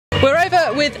We're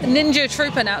over with Ninja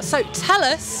Trooper now, so tell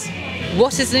us,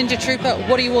 what is Ninja Trooper?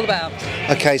 What are you all about?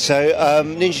 Okay, so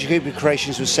Ninja Trooper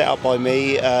Creations was set up by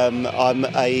me. I'm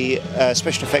a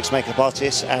special effects makeup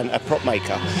artist and a prop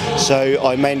maker. So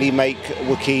I mainly make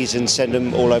Wookiees and send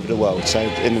them all over the world. So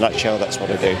in a nutshell, that's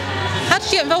what I do. How did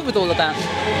you get involved with all of that?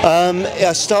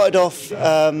 I started off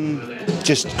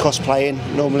just cosplaying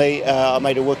normally. I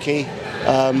made a Wookiee.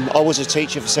 I was a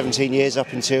teacher for 17 years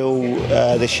up until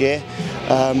this year,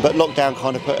 but lockdown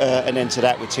kind of put an end to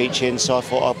that with teaching, so I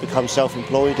thought I'd become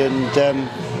self-employed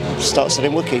and start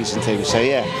selling Wookiees and things, so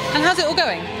yeah. And how's it all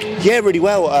going? Yeah, really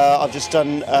well. I've just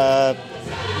done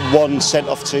one sent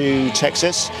off to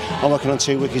Texas. I'm working on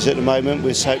 2 Wookiees at the moment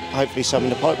with hopefully some in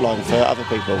the pipeline for other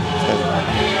people.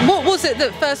 So. What was it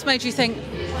that first made you think,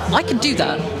 I can do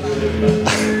that?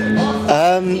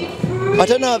 I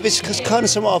don't know if it's kind of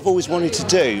something I've always wanted to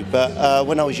do, but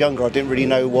when I was younger I didn't really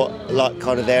know what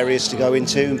kind of areas to go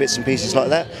into and bits and pieces like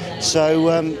that. So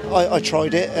I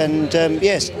tried it and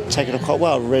yes, taken it quite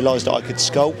well. I realised that I could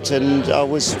sculpt and I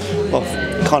was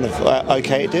kind of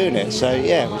okay at doing it. So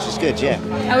yeah, which is good, yeah.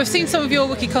 Now we've seen some of your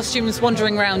Wookiee costumes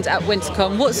wandering around at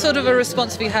Wyntercon. What sort of a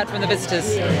response have you had from the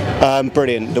visitors?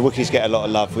 Brilliant. The Wookiees get a lot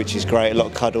of love, which is great. A lot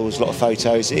of cuddles, a lot of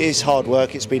photos. It is hard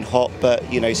work. It's been hot, but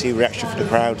you know, you see reaction from the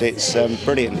crowd. It's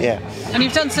brilliant, yeah. And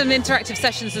you've done some interactive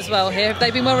sessions as well here. Have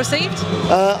they been well received?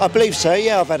 I believe so,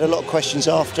 yeah. I've had a lot of questions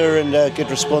after and good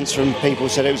response from people,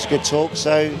 said it was a good talk.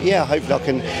 So yeah, hopefully I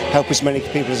can help as many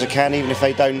people as I can, even if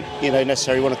they don't, you know,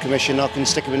 necessarily want a commission. I can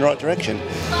stick them in the right direction.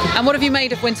 And what have you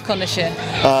made of Wyntercon this year?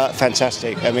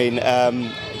 Fantastic. I mean,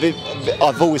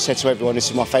 I've always said to everyone this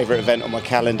is my favourite event on my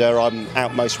calendar. I'm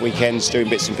out most weekends doing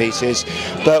bits and pieces,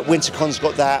 but Wyntercon's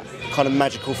got that kind of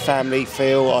magical family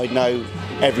feel. I know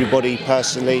everybody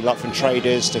personally, like from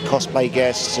traders to cosplay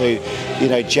guests to, you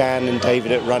know, Jan and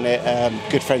David that run it,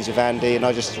 good friends with Andy, and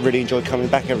I just really enjoy coming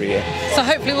back every year. So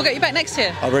hopefully we'll get you back next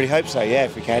year? I really hope so, yeah,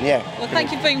 if we can, yeah. Well,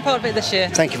 thank you for being part of it this year.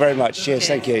 Thank you very much. Cheers.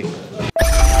 Thank you.